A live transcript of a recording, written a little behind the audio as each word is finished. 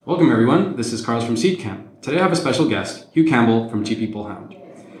Welcome everyone, this is Carlos from SeedCamp. Today I have a special guest, Hugh Campbell from GP Bullhound.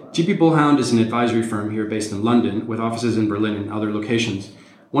 GP Bullhound is an advisory firm here based in London with offices in Berlin and other locations.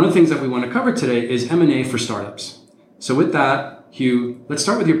 One of the things that we want to cover today is M&A for startups. So with that, Hugh, let's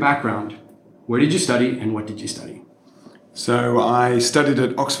start with your background. Where did you study and what did you study? So I studied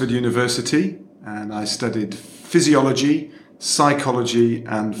at Oxford University and I studied physiology, psychology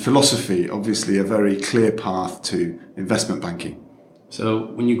and philosophy, obviously a very clear path to investment banking. So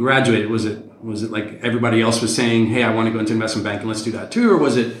when you graduated, was it like everybody else was saying, hey, I want to go into investment banking, let's do that too? Or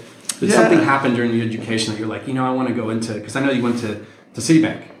did something happen during your education that you're like, I want to go into, because I know you went to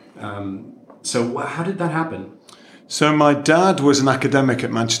Citibank. So how did that happen? So my dad was an academic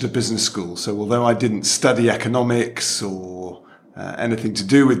at Manchester Business School. So although I didn't study economics or anything to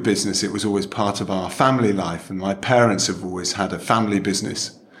do with business, it was always part of our family life. And my parents have always had a family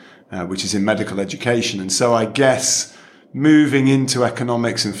business, which is in medical education. And so I guess moving into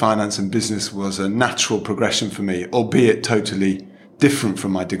economics and finance and business was a natural progression for me, albeit totally different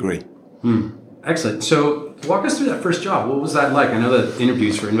from my degree. Excellent. So walk us through that first job. What was that like? I know that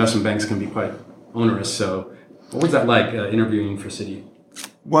interviews for investment banks can be quite onerous. So what was that like interviewing for Citi?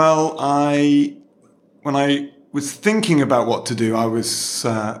 Well, when I was thinking about what to do,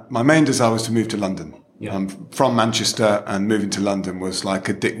 my main desire was to move to London. Yeah. From Manchester, and moving to London was like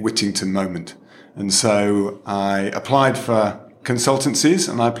a Dick Whittington moment. And so I applied for consultancies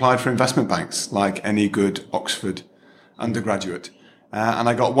and I applied for investment banks like any good Oxford undergraduate. And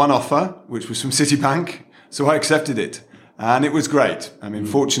I got one offer, which was from Citibank. So I accepted it. And it was great. I mean,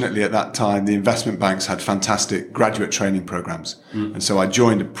 fortunately at that time, the investment banks had fantastic graduate training programs. And so I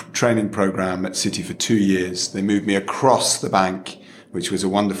joined a training program at Citi for 2 years. They moved me across the bank, which was a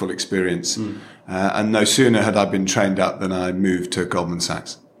wonderful experience. And no sooner had I been trained up than I moved to Goldman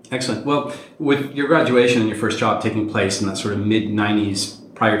Sachs. Excellent. Well, with your graduation and your first job taking place in that sort of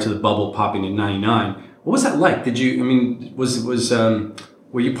mid-90s prior to the bubble popping in 99, what was that like? Were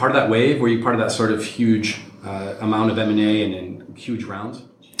you part of that wave? Were you part of that sort of huge amount of M&A and huge rounds?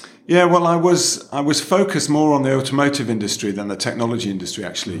 Yeah, well, I was focused more on the automotive industry than the technology industry,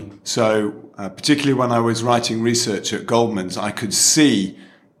 actually. So particularly when I was writing research at Goldman's, I could see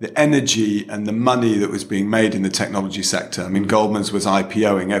the energy and the money that was being made in the technology sector. I mean, Goldman's was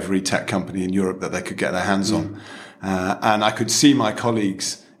IPOing every tech company in Europe that they could get their hands on. And I could see my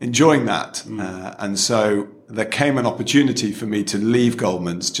colleagues enjoying that. And so there came an opportunity for me to leave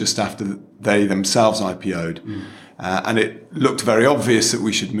Goldman's just after they themselves IPO'd. And it looked very obvious that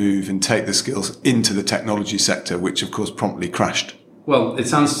we should move and take the skills into the technology sector, which of course promptly crashed. Well, it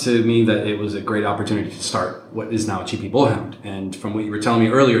sounds to me that it was a great opportunity to start what is now GP Bullhound. And from what you were telling me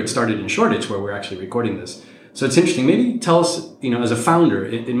earlier, it started in Shoreditch, where we're actually recording this. So it's interesting. Maybe tell us, as a founder,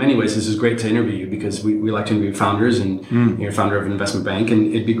 in many ways, this is great to interview you because we like to interview founders and you're a founder of an investment bank.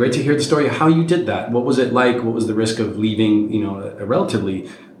 And it'd be great to hear the story of how you did that. What was it like? What was the risk of leaving, a relatively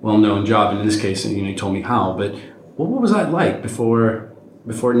well-known job? And in this case, you told me how, but what was that like before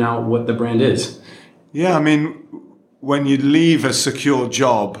now what the brand is? Yeah, I mean, when you leave a secure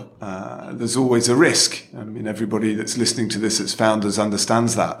job, there's always a risk. I mean, everybody that's listening to this as founders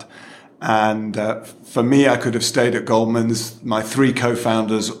understands that. And for me, I could have stayed at Goldman's. My 3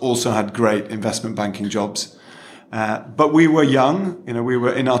 co-founders also had great investment banking jobs. But we were young. We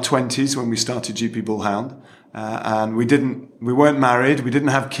were in our 20s when we started GP Bullhound. And we weren't married. We didn't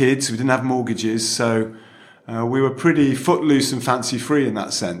have kids. We didn't have mortgages. So we were pretty footloose and fancy free in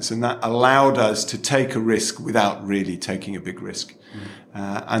that sense. And that allowed us to take a risk without really taking a big risk.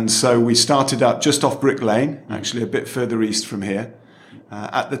 And so we started up just off Brick Lane, actually a bit further east from here.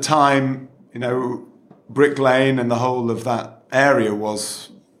 At the time, Brick Lane and the whole of that area was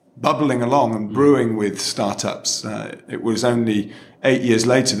bubbling along and brewing with startups. It was only 8 years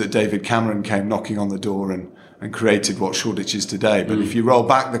later that David Cameron came knocking on the door and created what Shoreditch is today. But if you roll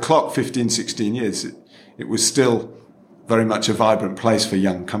back the clock 15, 16 years, it was still very much a vibrant place for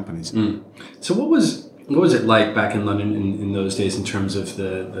young companies. So what was it like back in London in those days in terms of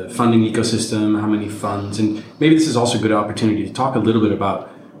the funding ecosystem, how many funds? And maybe this is also a good opportunity to talk a little bit about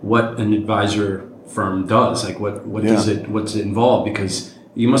what an advisor firm does. Like what's it involved? Because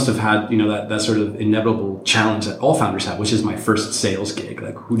you must have had, that sort of inevitable challenge that all founders have, which is my first sales gig.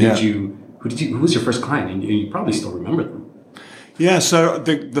 Like who was your first client? And you probably still remember them. Yeah, so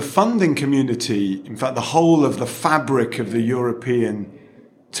the funding community, in fact, the whole of the fabric of the European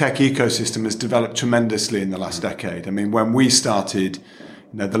tech ecosystem has developed tremendously in the last decade. I mean, when we started,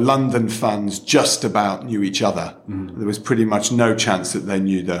 the London funds just about knew each other. There was pretty much no chance that they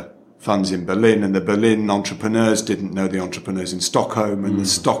knew the funds in Berlin, and the Berlin entrepreneurs didn't know the entrepreneurs in Stockholm, and the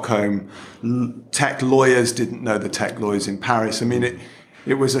Stockholm tech lawyers didn't know the tech lawyers in Paris. I mean,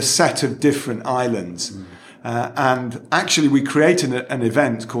 It was a set of different islands. And actually, we created an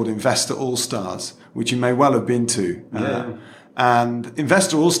event called Investor All Stars, which you may well have been to. And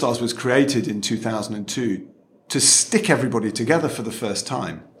Investor All Stars was created in 2002 to stick everybody together for the first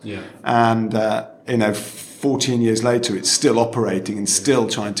time. And, 14 years later, it's still operating and still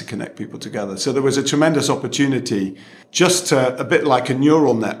trying to connect people together. So there was a tremendous opportunity, just a bit like a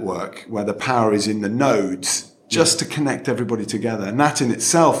neural network where the power is in the nodes, just to connect everybody together. And that in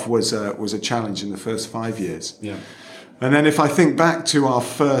itself was a challenge in the first 5 years. And then if I think back to our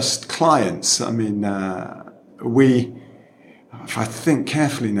first clients, I mean, if I think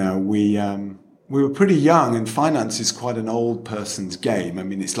carefully now, we were pretty young, and finance is quite an old person's game. I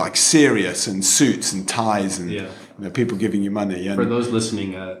mean, it's like serious and suits and ties and people giving you money. And for those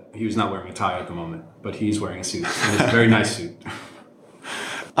listening, he was not wearing a tie at the moment, but he's wearing a suit. And it's a very nice suit.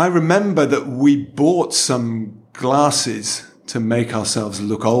 I remember that we bought some glasses to make ourselves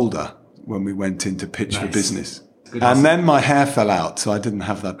look older when we went in to pitch for business. And then my hair fell out, so I didn't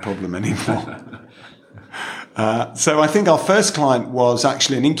have that problem anymore. So I think our first client was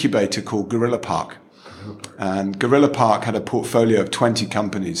actually an incubator called Gorilla Park. And Gorilla Park had a portfolio of 20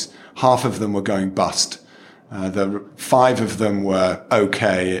 companies. Half of them were going bust. 5 of them were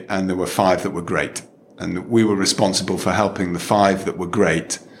okay, and there were 5 that were great. And we were responsible for helping the 5 that were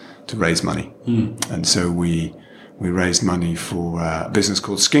great to raise money. And so we raised money for a business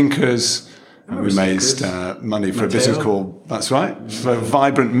called Skinkers. And we raised money for a business called, that's right, for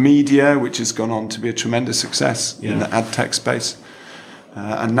Vibrant Media, which has gone on to be a tremendous success in the ad tech space.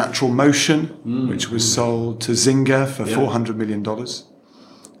 And Natural Motion, which was sold to Zynga for $400 million.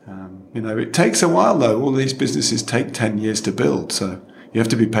 It takes a while, though. All these businesses take 10 years to build, so you have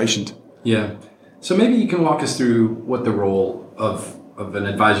to be patient. Yeah. So maybe you can walk us through what the role of an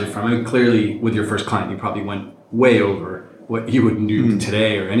advisory firm. I mean, clearly, with your first client, you probably went way over what you would do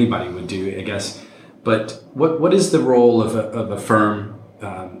today, or anybody would do, I guess. But what is the role of a firm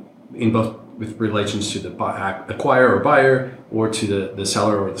in both with relations to the acquirer or buyer, or to the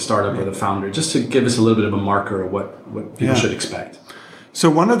seller or the startup or the founder, just to give us a little bit of a marker of what people should expect? So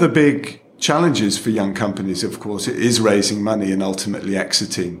one of the big challenges for young companies, of course, is raising money and ultimately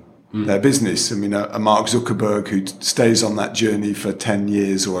exiting their business. I mean, a Mark Zuckerberg who stays on that journey for 10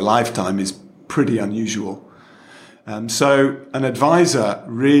 years or a lifetime is pretty unusual. So an advisor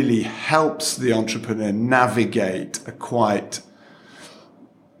really helps the entrepreneur navigate a quite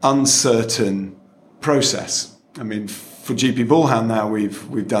uncertain process. I mean, for GP Bullhound now,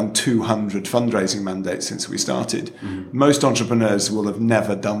 we've done 200 fundraising mandates since we started. Most entrepreneurs will have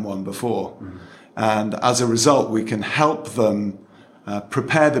never done one before. And as a result, we can help them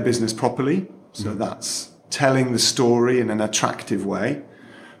prepare the business properly. So that's telling the story in an attractive way.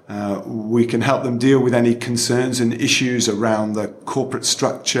 We can help them deal with any concerns and issues around the corporate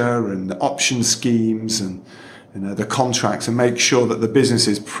structure and the option schemes and the contracts, and make sure that the business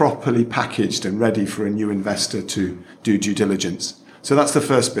is properly packaged and ready for a new investor to do due diligence. So that's the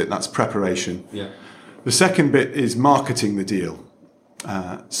first bit, that's preparation. The second bit is marketing the deal.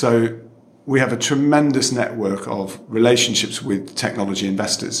 So we have a tremendous network of relationships with technology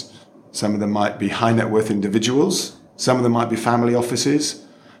investors. Some of them might be high net worth individuals. Some of them might be family offices,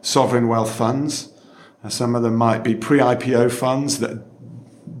 sovereign wealth funds. Some of them might be pre-IPO funds that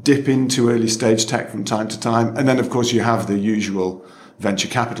dip into early stage tech from time to time. And then, of course, you have the usual venture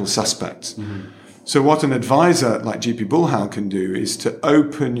capital suspects. So what an advisor like GP Bullhound can do is to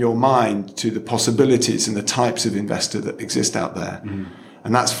open your mind to the possibilities and the types of investor that exist out there.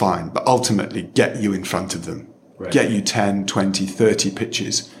 And that's fine, but ultimately get you in front of them. Get you 10, 20, 30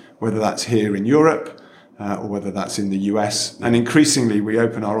 pitches, whether that's here in Europe, or whether that's in the US. And increasingly, we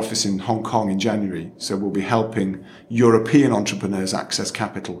open our office in Hong Kong in January. So we'll be helping European entrepreneurs access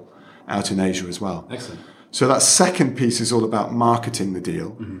capital out in Asia as well. Excellent. So that second piece is all about marketing the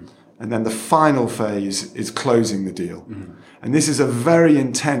deal. And then the final phase is closing the deal. And this is a very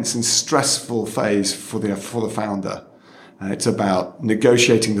intense and stressful phase for the founder. It's about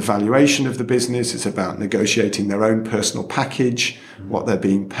negotiating the valuation of the business. It's about negotiating their own personal package, what they're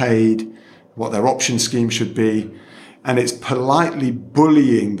being paid, what their option scheme should be. And it's politely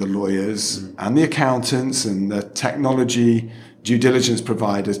bullying the lawyers and the accountants and the technology due diligence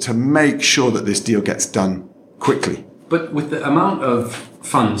providers to make sure that this deal gets done quickly. But with the amount of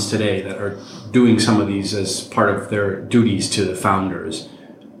funds today that are doing some of these as part of their duties to the founders,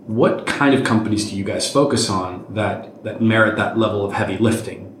 what kind of companies do you guys focus on that merit that level of heavy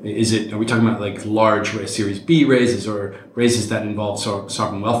lifting? Are we talking about like large Series B raises, or raises that involve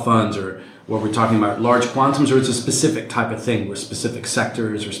sovereign wealth funds, or we're talking about large quantums, or it's a specific type of thing where specific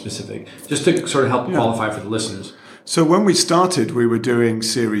sectors or specific, just to sort of help qualify for the listeners? So when we started, we were doing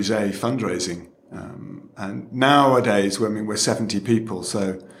Series A fundraising. And nowadays, we're 70 people.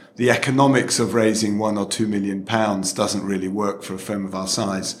 So the economics of raising £1 or £2 million doesn't really work for a firm of our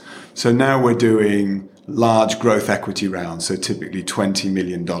size. So now we're doing large growth equity rounds, so typically $20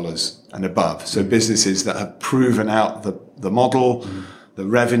 million and above. So businesses that have proven out the model, the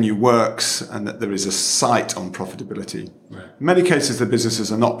revenue works, and that there is a sight on profitability. Right. In many cases, the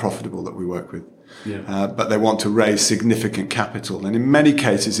businesses are not profitable that we work with, but they want to raise significant capital. And in many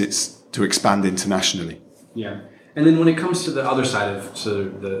cases, it's to expand internationally. Yeah. And then when it comes to the other side of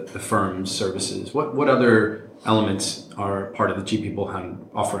the firm's services, what other elements are part of the GP Bullhound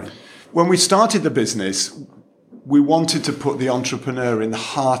offering? When we started the business, we wanted to put the entrepreneur in the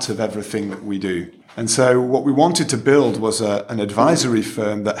heart of everything that we do. And so what we wanted to build was an advisory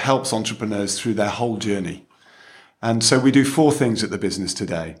firm that helps entrepreneurs through their whole journey. And so we do 4 things at the business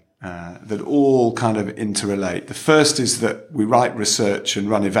today that all kind of interrelate. The first is that we write research and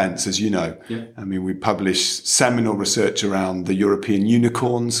run events, as you know. Yeah. I mean, we publish seminal research around the European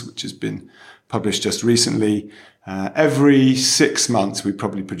unicorns, which has been published just recently. Every 6 months, we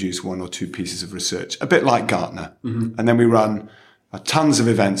probably produce 1 or 2 pieces of research, a bit like Gartner. Mm-hmm. And then we run tons of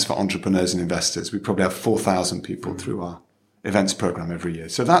events for entrepreneurs and investors. We probably have 4,000 people through our events program every year.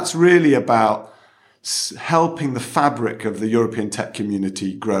 So that's really about helping the fabric of the European tech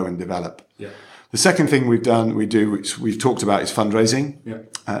community grow and develop. Yeah. The second thing we do, which we've talked about, is fundraising.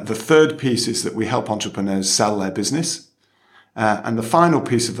 Yeah. The third piece is that we help entrepreneurs sell their business. And the final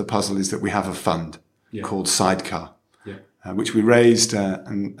piece of the puzzle is that we have a fund called Sidecar, which we raised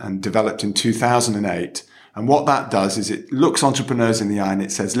and developed in 2008. And what that does is it looks entrepreneurs in the eye and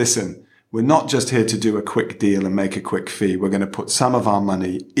it says, listen, we're not just here to do a quick deal and make a quick fee. We're going to put some of our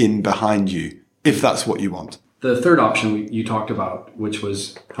money in behind you, if that's what you want. The third option you talked about, which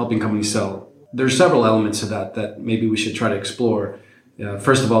was helping companies sell, there's several elements to that maybe we should try to explore.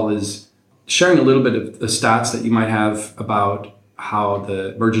 First of all is sharing a little bit of the stats that you might have about how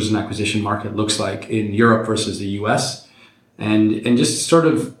the mergers and acquisition market looks like in Europe versus the US, and just sort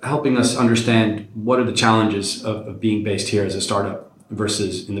of helping us understand what are the challenges of being based here as a startup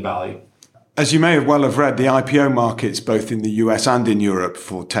versus in the Valley. As you may have read, the IPO markets both in the US and in Europe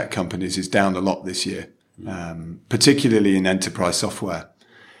for tech companies is down a lot this year, particularly in enterprise software.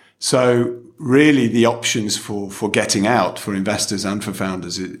 So really the options for getting out for investors and for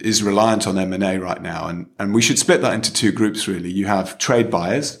founders is reliant on M&A right now. And we should split that into 2 groups, really. You have trade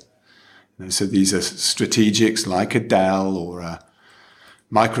buyers. So these are strategics like a Dell or a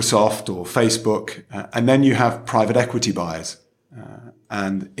Microsoft or Facebook. And then you have private equity buyers.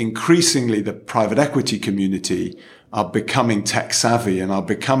 And increasingly the private equity community are becoming tech savvy and are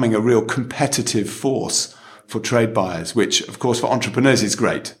becoming a real competitive force for trade buyers, which of course for entrepreneurs is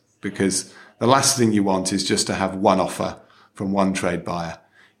great, because the last thing you want is just to have one offer from one trade buyer.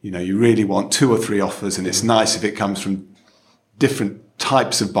 You really want 2 or 3 offers, and it's nice if it comes from different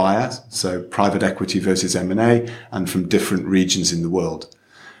types of buyers, so private equity versus M&A, and from different regions in the world.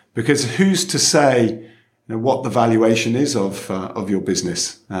 Because who's to say what the valuation is of your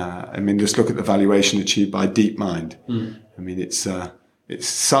business? Just look at the valuation achieved by DeepMind.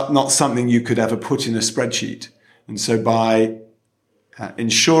 It's not something you could ever put in a spreadsheet. And so by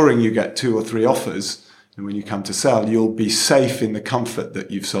ensuring you get 2 or 3 offers, and when you come to sell, you'll be safe in the comfort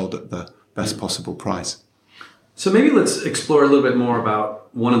that you've sold at the best possible price. So maybe let's explore a little bit more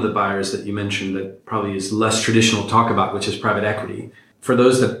about one of the buyers that you mentioned that probably is less traditional to talk about, which is private equity. For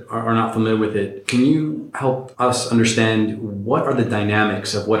those that are not familiar with it, can you help us understand what are the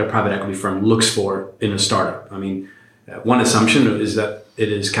dynamics of what a private equity firm looks for in a startup? One assumption is that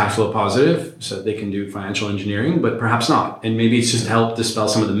it is cash flow positive, so they can do financial engineering, but perhaps not. And maybe it's just to help dispel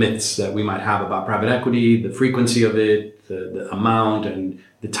some of the myths that we might have about private equity, the frequency of it, the amount, and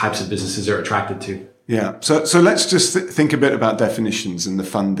the types of businesses they're attracted to. Yeah. So let's just think a bit about definitions and the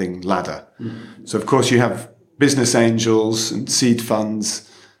funding ladder. Mm-hmm. So of course you have business angels and seed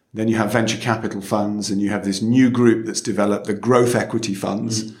funds. Then you have venture capital funds, and you have this new group that's developed, the growth equity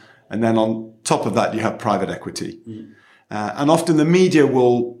funds. Mm-hmm. And then on top of that, you have private equity. Mm-hmm. And often the media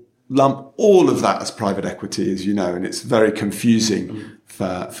will lump all of that as private equity, as you know, and it's very confusing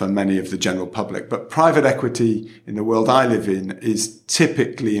for many of the general public. But private equity in the world I live in is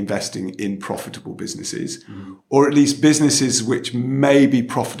typically investing in profitable businesses, or at least businesses which may be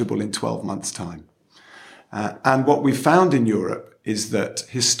profitable in 12 months' time. And what we found in Europe is that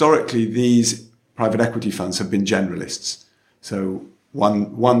historically these private equity funds have been generalists. So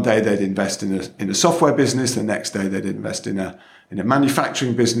one day they'd invest in a software business, the next day they'd invest in a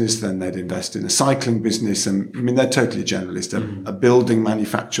manufacturing business, then they'd invest in a cycling business. And they're totally generalist, a building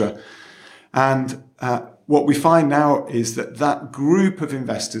manufacturer. And what we find now is that group of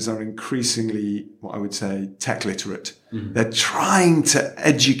investors are increasingly, what I would say, tech literate. Mm-hmm. They're trying to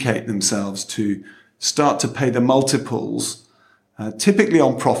educate themselves to start to pay the multiples, typically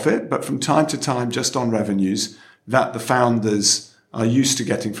on profit, but from time to time just on revenues that the founders are used to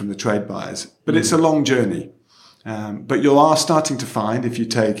getting from the trade buyers. But it's a long journey. But you are starting to find, if you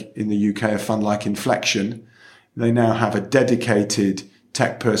take in the UK a fund like Inflection, they now have a dedicated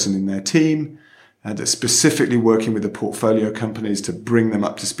tech person in their team that's specifically working with the portfolio companies to bring them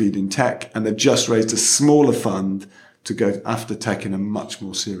up to speed in tech. And they've just raised a smaller fund to go after tech in a much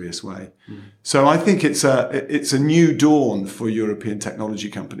more serious way. Mm. So I think it's a new dawn for European technology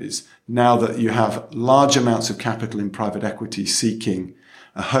companies now that you have large amounts of capital in private equity seeking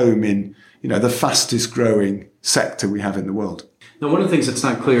a home in, the fastest growing sector we have in the world. Now, one of the things that's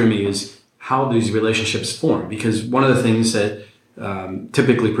not clear to me is how these relationships form, because one of the things that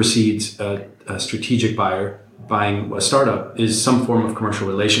typically precedes a strategic buyer buying a startup is some form of commercial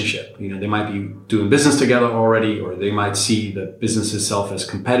relationship. They might be doing business together already, or they might see the business itself as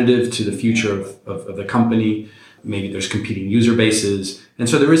competitive to the future of the company. Maybe there's competing user bases. And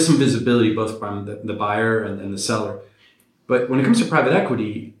so there is some visibility both from the buyer and the seller. But when it comes to private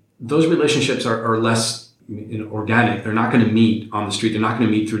equity, those relationships are less organic. They're not going to meet on the street. They're not going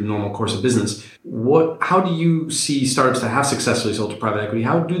to meet through the normal course of business. How do you see startups that have successfully sold to private equity?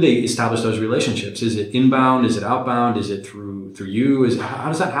 How do they establish those relationships? Is it inbound? Is it outbound? Is it through you? How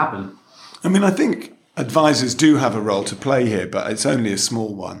does that happen? I think advisors do have a role to play here, but it's only a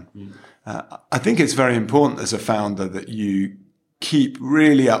small one. I think it's very important as a founder that you keep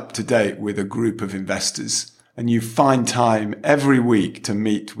really up to date with a group of investors. And you find time every week to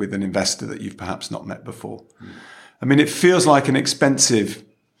meet with an investor that you've perhaps not met before. It feels like an expensive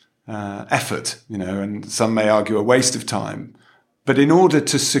effort, and some may argue a waste of time. But in order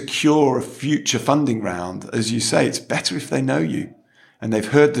to secure a future funding round, as you say, it's better if they know you and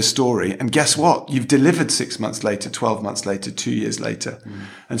they've heard the story. And guess what? You've delivered 6 months later, 12 months later, 2 years later.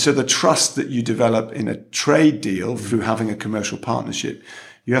 And so the trust that you develop in a trade deal through having a commercial partnership,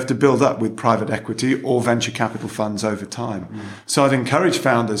 you have to build up with private equity or venture capital funds over time. So I'd encourage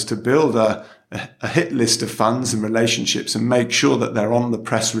founders to build a hit list of funds and relationships and make sure that they're on the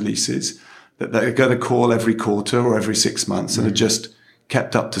press releases, that they're going to call every quarter or every 6 months and are just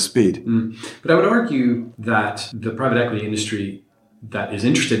kept up to speed. But I would argue that the private equity industry that is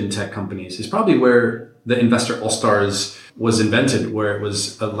interested in tech companies is probably where the Investor All-Stars was invented, where it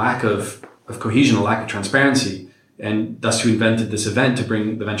was a lack of cohesion, a lack of transparency. And thus you invented this event to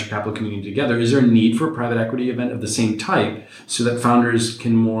bring the venture capital community together. Is there a need for a private equity event of the same type so that founders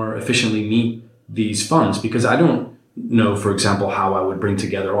can more efficiently meet these funds? Because I don't know, for example, how I would bring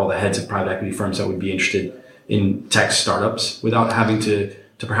together all the heads of private equity firms that would be interested in tech startups without having to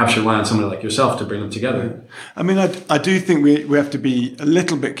perhaps rely on someone like yourself to bring them together. I do think we have to be a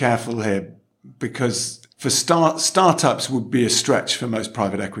little bit careful here, because for startups would be a stretch for most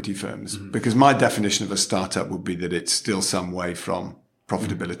private equity firms, because my definition of a startup would be that it's still some way from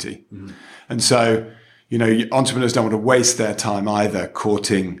profitability. And so, entrepreneurs don't want to waste their time either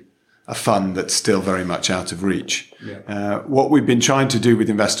courting a fund that's still very much out of reach. What we've been trying to do with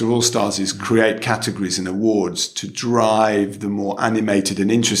Investor All-Stars is create categories and awards to drive the more animated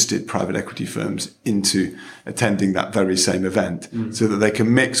and interested private equity firms into attending that very same event, so that they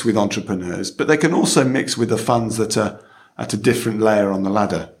can mix with entrepreneurs, but they can also mix with the funds that are at a different layer on the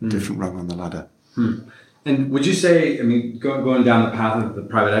ladder, different rung on the ladder. And would you say, going down the path of the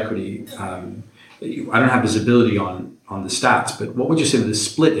private equity, I don't have visibility on the stats, but what would you say the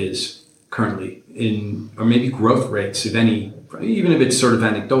split is currently or maybe growth rates, if any, even if it's sort of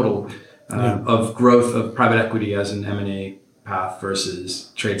anecdotal, of growth of private equity as an M&A path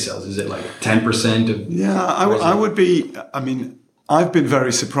versus trade sales? Is it like 10% of? Yeah, I would be, I've been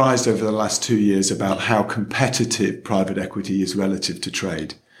very surprised over the last 2 years about how competitive private equity is relative to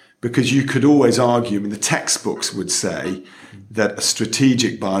trade. Because you could always argue, the textbooks would say that a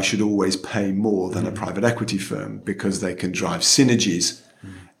strategic buyer should always pay more than a private equity firm because they can drive synergies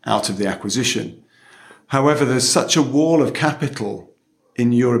out of the acquisition. However, there's such a wall of capital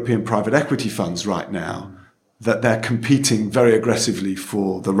in European private equity funds right now that they're competing very aggressively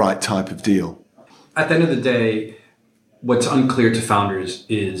for the right type of deal. At the end of the day, what's unclear to founders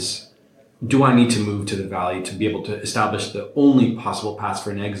is, do I need to move to the Valley to be able to establish the only possible paths for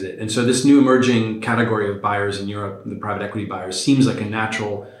an exit? And so this new emerging category of buyers in Europe, the private equity buyers, seems like a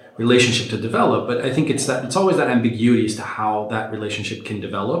natural relationship to develop. But I think it's always that ambiguity as to how that relationship can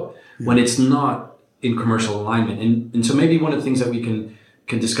develop when it's not in commercial alignment. And so maybe one of the things that we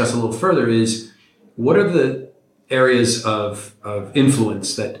can discuss a little further is, what are the areas of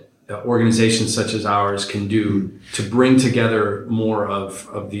influence that organizations such as ours can do to bring together more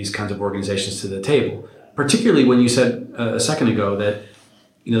of these kinds of organizations to the table. Particularly when you said a second ago that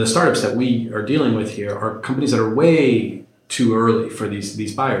the startups that we are dealing with here are companies that are way too early for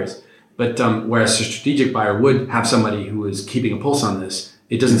these buyers. But whereas a strategic buyer would have somebody who is keeping a pulse on this,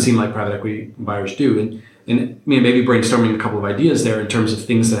 it doesn't seem like private equity buyers do. And maybe brainstorming a couple of ideas there in terms of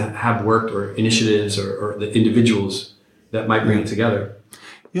things that have worked or initiatives or the individuals that might bring it together.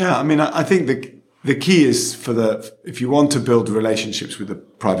 Yeah, I mean, I think the key is if you want to build relationships with the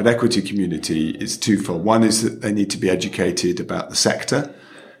private equity community, is twofold. One is that they need to be educated about the sector,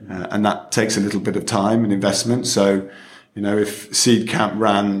 and that takes a little bit of time and investment. So, if Seed Camp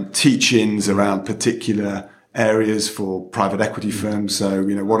ran teach-ins around particular areas for private equity firms, so,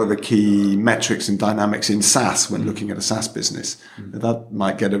 what are the key metrics and dynamics in SaaS when looking at a SaaS business? That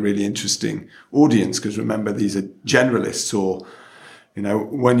might get a really interesting audience, because remember, these are generalists. Or,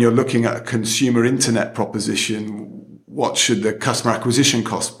 when you're looking at a consumer internet proposition, what should the customer acquisition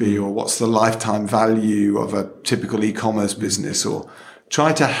cost be? Or what's the lifetime value of a typical e-commerce business? Or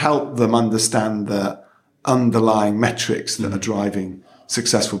try to help them understand the underlying metrics that are driving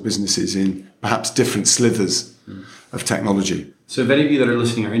successful businesses in perhaps different slithers of technology. So if any of you that are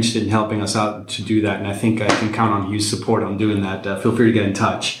listening are interested in helping us out to do that, and I think I can count on Hugh's support on doing that, feel free to get in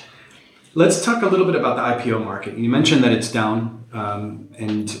touch. Let's talk a little bit about the IPO market. You mentioned that it's down,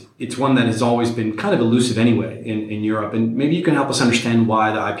 and it's one that has always been kind of elusive anyway in Europe. And maybe you can help us understand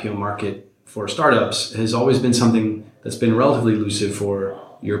why the IPO market for startups has always been something that's been relatively elusive for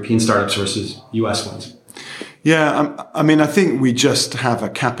European startups versus US ones. Yeah, I mean, I think we just have a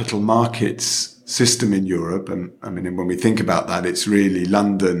capital markets system in Europe. And I mean, when we think about that, it's really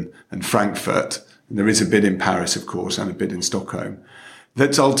London and Frankfurt. And there is a bit in Paris, of course, and a bit in Stockholm.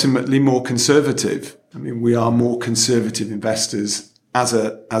 That's ultimately more conservative. I mean, we are more conservative investors as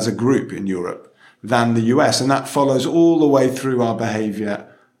a group in Europe than the US. And that follows all the way through our behavior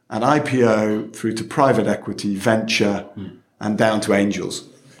at IPO, through to private equity, venture, and down to angels.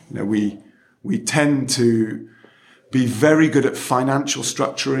 We tend to be very good at financial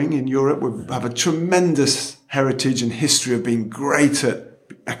structuring in Europe. We have a tremendous heritage and history of being great at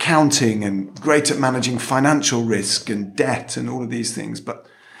accounting and great at managing financial risk and debt and all of these things. But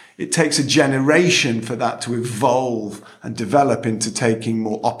it takes a generation for that to evolve and develop into taking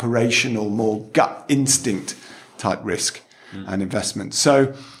more operational, more gut instinct type risk and investment.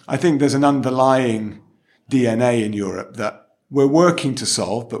 So I think there's an underlying DNA in Europe that we're working to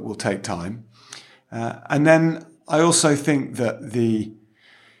solve, but will take time. And then I also think that the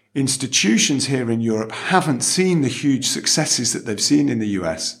institutions here in Europe haven't seen the huge successes that they've seen in the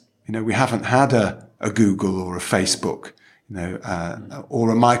US. We haven't had a Google or a Facebook,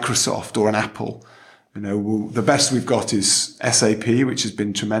 or a Microsoft or an Apple. The best we've got is SAP, which has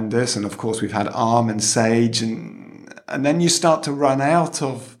been tremendous. And of course, we've had ARM and Sage. And then you start to run out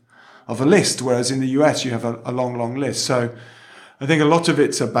of a list, whereas in the US, you have a long, long list. So I think a lot of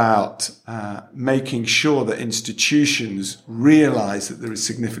it's about making sure that institutions realize that there is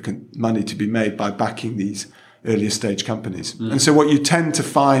significant money to be made by backing these earlier stage companies. And so what you tend to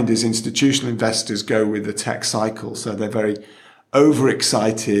find is institutional investors go with the tech cycle. So they're very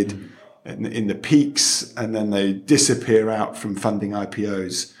overexcited in the peaks, and then they disappear out from funding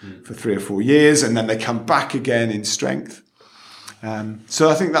IPOs for 3 or 4 years, and then they come back again in strength. So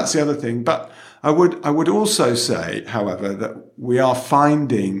I think that's the other thing. But I would also say, however, that we are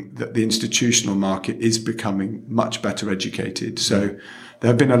finding that the institutional market is becoming much better educated. So there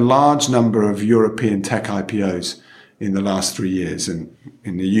have been a large number of European tech IPOs in the last 3 years. And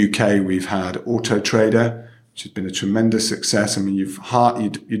in the UK, we've had Auto Trader, which has been a tremendous success. I mean,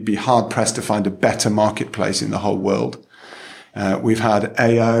 you'd be hard pressed to find a better marketplace in the whole world. We've had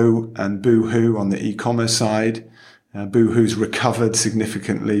AO and Boohoo on the e-commerce side. Boohoo's recovered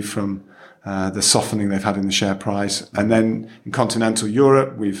significantly from the softening they've had in the share price. And then in continental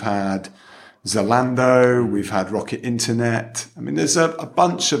Europe, we've had Zalando, we've had Rocket Internet. I mean, there's a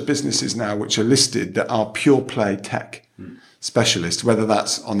bunch of businesses now which are listed that are pure play tech specialists, whether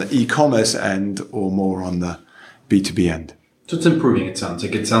that's on the e-commerce end or more on the B2B end. So it's improving, it sounds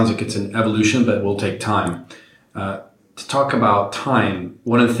like. It sounds like it's an evolution, but it will take time. To talk about time,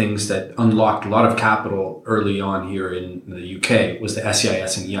 one of the things that unlocked a lot of capital early on here in the UK was the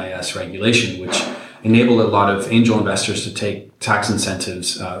SEIS and EIS regulation, which enabled a lot of angel investors to take tax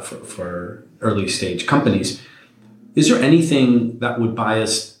incentives for early stage companies. Is there anything that would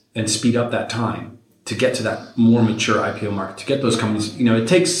bias and speed up that time to get to that more mature IPO market, to get those companies? It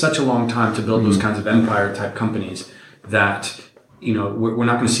takes such a long time to build those kinds of empire type companies that, we're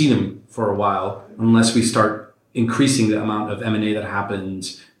not going to see them for a while unless we start increasing the amount of M&A that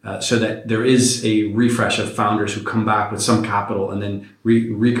happens, so that there is a refresh of founders who come back with some capital and then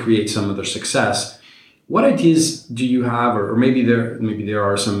recreate some of their success. What ideas do you have, or maybe there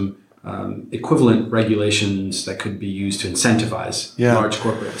are some equivalent regulations that could be used to incentivize large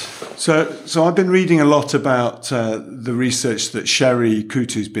corporates? So I've been reading a lot about the research that Sherry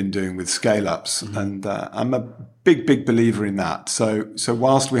Kutu's been doing with scale-ups, and I'm a big believer in that. So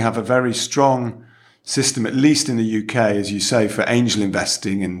whilst we have a very strong system, at least in the UK, as you say, for angel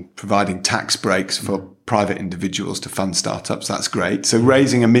investing and providing tax breaks for private individuals to fund startups, that's great. So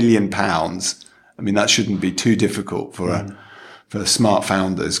raising £1 million, I mean, that shouldn't be too difficult for smart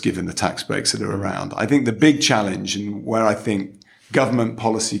founders, given the tax breaks that are around. I think the big challenge, and where I think government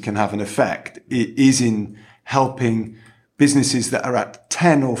policy can have an effect, is in helping businesses that are at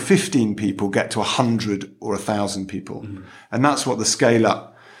 10 or 15 people get to 100 or 1,000 people. And that's what the Scale Up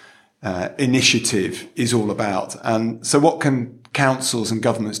initiative is all about. And so what can councils and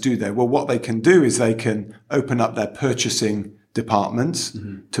governments do there? Well, what they can do is they can open up their purchasing departments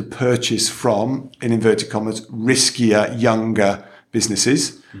to purchase from, in inverted commas, riskier, younger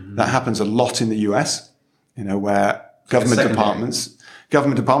businesses. That happens a lot in the US, where government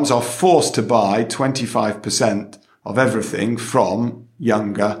departments are forced to buy 25% of everything from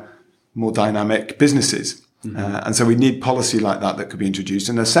younger, more dynamic businesses. And so we need policy like that could be introduced.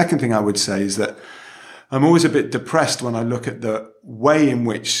 And the second thing I would say is that I'm always a bit depressed when I look at the way in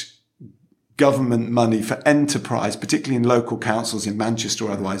which government money for enterprise, particularly in local councils in Manchester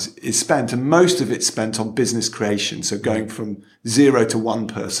or otherwise, is spent. And most of it's spent on business creation. So going from 0 to 1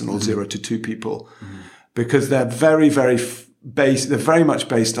 person or 0 to 2 people, because they're they're very much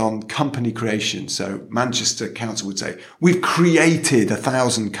based on company creation. So Manchester Council would say, we've created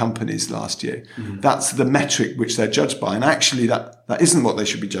 1,000 companies last year. That's the metric which they're judged by. And actually that isn't what they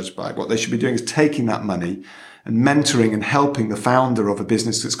should be judged by. What they should be doing is taking that money and mentoring and helping the founder of a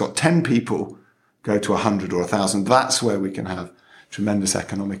business that's got 10 people go to 100 or 1,000. That's where we can have tremendous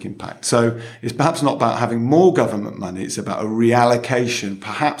economic impact. So it's perhaps not about having more government money. It's about a reallocation,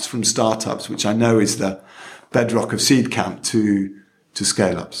 perhaps from startups, which I know is the bedrock of Seed Camp, to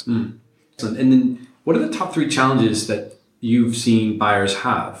scale-ups. And then what are the top 3 challenges that you've seen buyers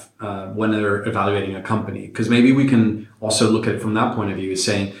have when they're evaluating a company? Because maybe we can also look at it from that point of view, as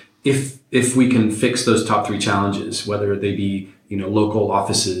saying, if we can fix those top 3 challenges, whether they be local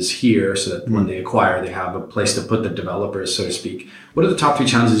offices here, so that when they acquire, they have a place to put the developers, so to speak. What are the top 3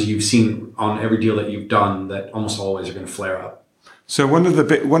 challenges you've seen on every deal that you've done that almost always are going to flare up? So one of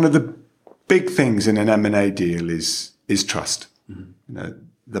the big things in an M&A deal is trust.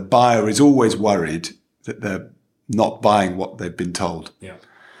 The buyer is always worried that they're not buying what they've been told. Yeah.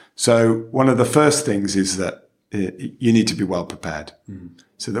 So one of the first things is that you need to be well prepared,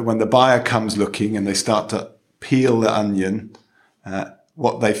 so that when the buyer comes looking and they start to peel the onion,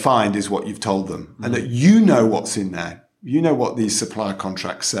 what they find is what you've told them, and that what's in there. What these supplier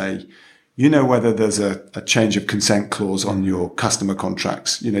contracts say. Whether there's a change of consent clause on your customer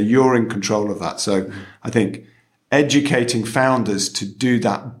contracts. You're in control of that. So I think educating founders to do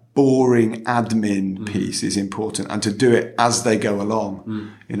that boring admin piece is important, and to do it as they go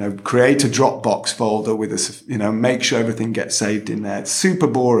along. Create a Dropbox folder with make sure everything gets saved in there. It's super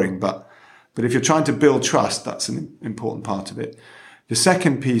boring, but if you're trying to build trust, that's an important part of it. The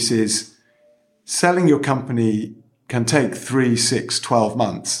second piece is selling your company can take 3, 6, 12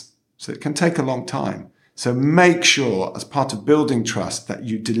 months. So it can take a long time. So make sure, as part of building trust, that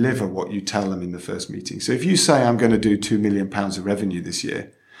you deliver what you tell them in the first meeting. So if you say, I'm going to do £2 million of revenue this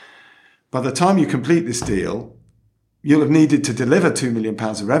year, by the time you complete this deal, you'll have needed to deliver £2 million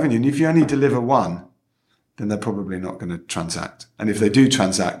of revenue. And if you only deliver 1, then they're probably not going to transact. And if they do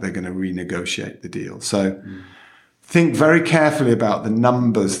transact, they're going to renegotiate the deal. So think very carefully about the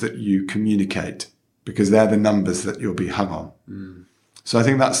numbers that you communicate, because they're the numbers that you'll be hung on. So I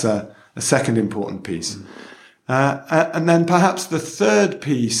think that's a second important piece. And then perhaps the third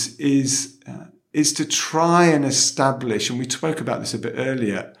piece is to try and establish, and we spoke about this a bit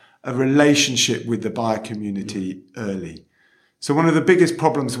earlier, a relationship with the buyer community early. So one of the biggest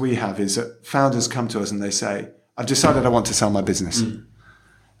problems we have is that founders come to us and they say, I've decided I want to sell my business.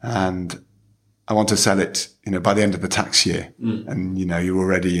 And I want to sell it, by the end of the tax year. And, you're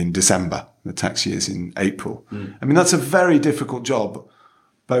already in December. The tax year's in April. I mean, that's a very difficult job,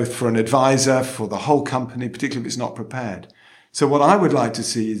 both for an advisor, for the whole company, particularly if it's not prepared. So what I would like to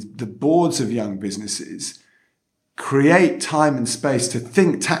see is the boards of young businesses create time and space to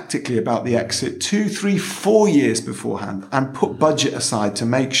think tactically about the exit 2, 3, 4 years beforehand, and put budget aside to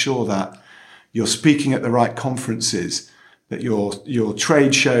make sure that you're speaking at the right conferences, that your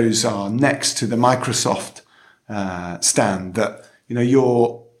trade shows are next to the Microsoft stand, that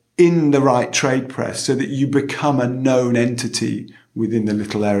you're in the right trade press so that you become a known entity within the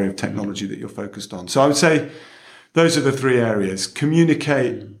little area of technology that you're focused on. So I would say those are the three areas.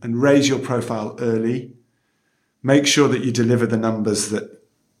 Communicate and raise your profile early. Make sure that you deliver the numbers that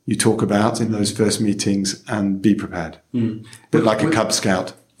you talk about in those first meetings, and be prepared. Bit like a Cub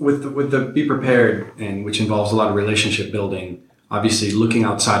Scout. With the be prepared, and which involves a lot of relationship building, obviously looking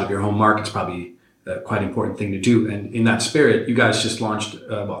outside of your home market is probably quite important thing to do. And in that spirit, you guys just launched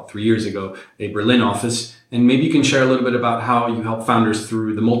about 3 years ago a Berlin office. And maybe you can share a little bit about how you help founders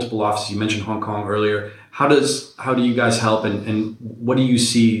through the multiple offices. You mentioned Hong Kong earlier. How do you guys help, and what do you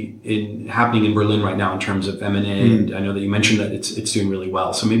see happening in Berlin right now in terms of M&A? And I know that you mentioned that it's doing really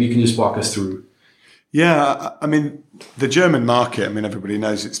well. So maybe you can just walk us through. Yeah, I mean, the German market, I mean, everybody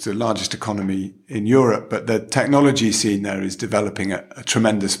knows it's the largest economy in Europe, but the technology scene there is developing at a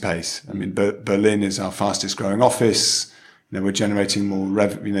tremendous pace. I mean, Berlin is our fastest growing office. We're generating more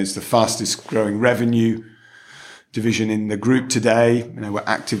revenue. It's the fastest growing revenue division in the group today. We're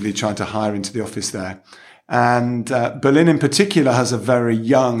actively trying to hire into the office there. And Berlin in particular has a very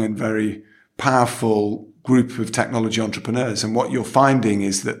young and very powerful group of technology entrepreneurs. And what you're finding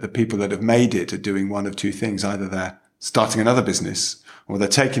is that the people that have made it are doing one of two things. Either they're starting another business, or they're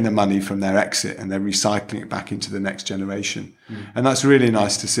taking the money from their exit and they're recycling it back into the next generation. And that's really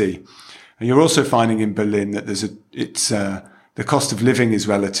nice to see. And you're also finding in Berlin that the cost of living is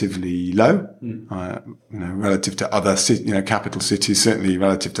relatively low, relative to other capital cities, certainly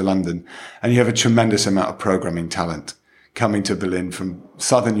relative to London. And you have a tremendous amount of programming talent coming to Berlin from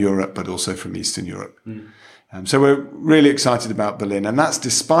Southern Europe, but also from Eastern Europe. So we're really excited about Berlin. And that's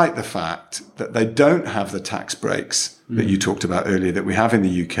despite the fact that they don't have the tax breaks that you talked about earlier that we have in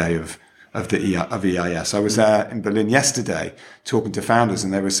the UK of EIS. I was there in Berlin yesterday talking to founders,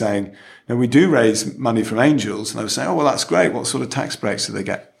 and they were saying, we do raise money from angels. And I was saying, oh, well, that's great. What sort of tax breaks do they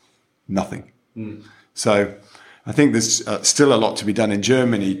get? Nothing. So I think there's still a lot to be done in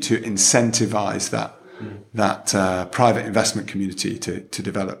Germany to incentivize that private investment community to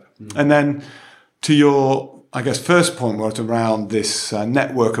develop. And then to your, I guess, first point was around this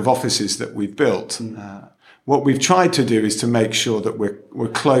network of offices that we've built. What we've tried to do is to make sure that we're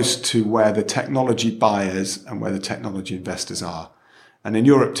close to where the technology buyers and where the technology investors are. And in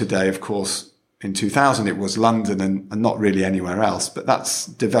Europe today, of course, in 2000, it was London and not really anywhere else, but that's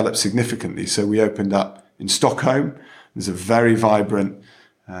developed significantly. So we opened up in Stockholm. There's a very vibrant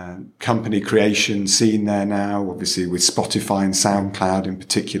company creation scene there now, obviously with Spotify and SoundCloud in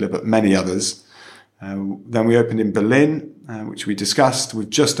particular, but many others. Then we opened in Berlin, which we discussed. We've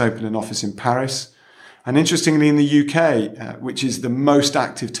just opened an office in Paris. And interestingly, in the UK, which is the most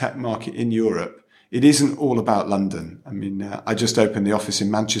active tech market in Europe, it isn't all about London. I mean, I just opened the office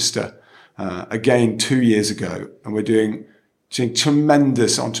in Manchester, again, 2 years ago, and we're doing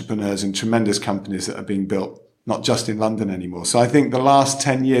tremendous entrepreneurs and tremendous companies that are being built, not just in London anymore. So I think the last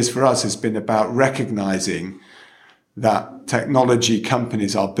 10 years for us has been about recognizing that technology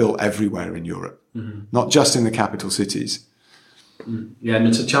companies are built everywhere in Europe, not just in the capital cities. Yeah, and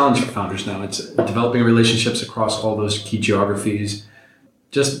it's a challenge for founders now. It's developing relationships across all those key geographies.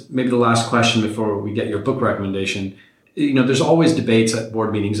 Just maybe the last question before we get your book recommendation. There's always debates at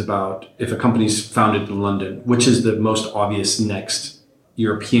board meetings about if a company's founded in London, which is the most obvious next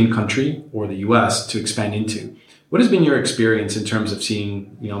European country or the US to expand into. What has been your experience in terms of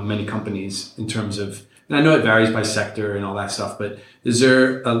seeing, many companies in terms of, and I know it varies by sector and all that stuff, but is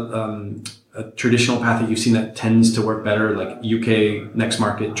there a traditional path that you've seen that tends to work better, like UK next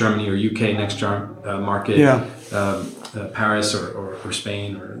market, Germany, or UK next market, Paris or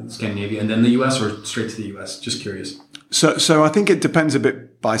Spain or Scandinavia, and then the US, or straight to the US? Just curious. So I think it depends a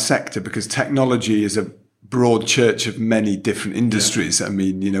bit by sector, because technology is a broad church of many different industries. Yeah. I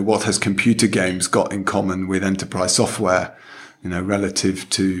mean, what has computer games got in common with enterprise software, relative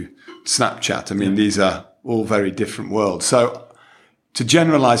to Snapchat? I mean, these are all very different worlds. So to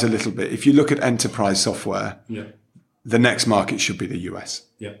generalize a little bit, if you look at enterprise software, the next market should be the US.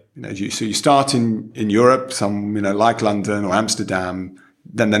 Yeah. So you start in Europe, like London or Amsterdam,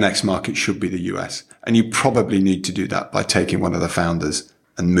 then the next market should be the US. And you probably need to do that by taking one of the founders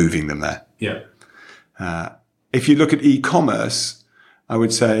and moving them there. Yeah. If you look at e-commerce, I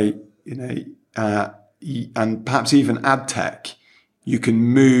would say, and perhaps even ad tech, you can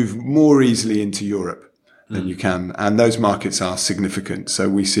move more easily into Europe than you can. And those markets are significant. So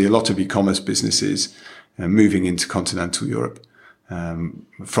we see a lot of e-commerce businesses moving into continental Europe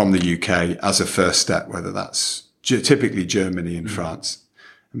from the UK as a first step, whether that's typically Germany and France.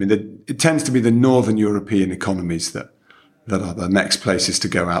 I mean, it tends to be the Northern European economies that are the next places to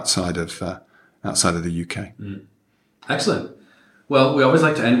go outside of the UK. Excellent. Well, we always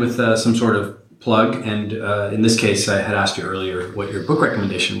like to end with some sort of plug. And in this case, I had asked you earlier what your book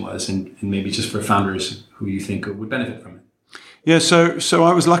recommendation was, and maybe just for founders who you think would benefit from it. Yeah, so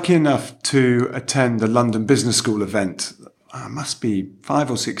I was lucky enough to attend the London Business School event. Must be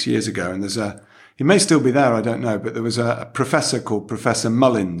 5 or 6 years ago, and he may still be there, I don't know, but there was a professor called Professor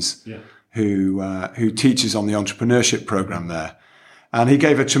Mullins, who teaches on the entrepreneurship program there. And he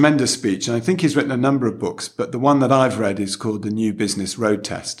gave a tremendous speech, and I think he's written a number of books, but the one that I've read is called The New Business Road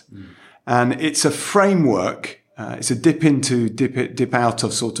Test. And it's a framework, it's a dip out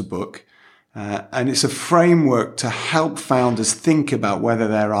of sort of book, and it's a framework to help founders think about whether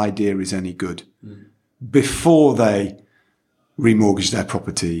their idea is any good before they remortgage their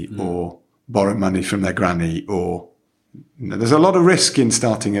property or borrow money from their granny, or there's a lot of risk in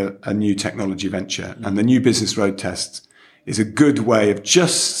starting a new technology venture, and the New Business Road Test is a good way of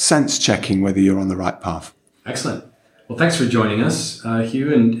just sense checking whether you're on the right path. Excellent. Well, thanks for joining us,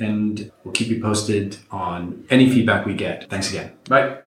 Hugh, and we'll keep you posted on any feedback we get. Thanks again. Bye.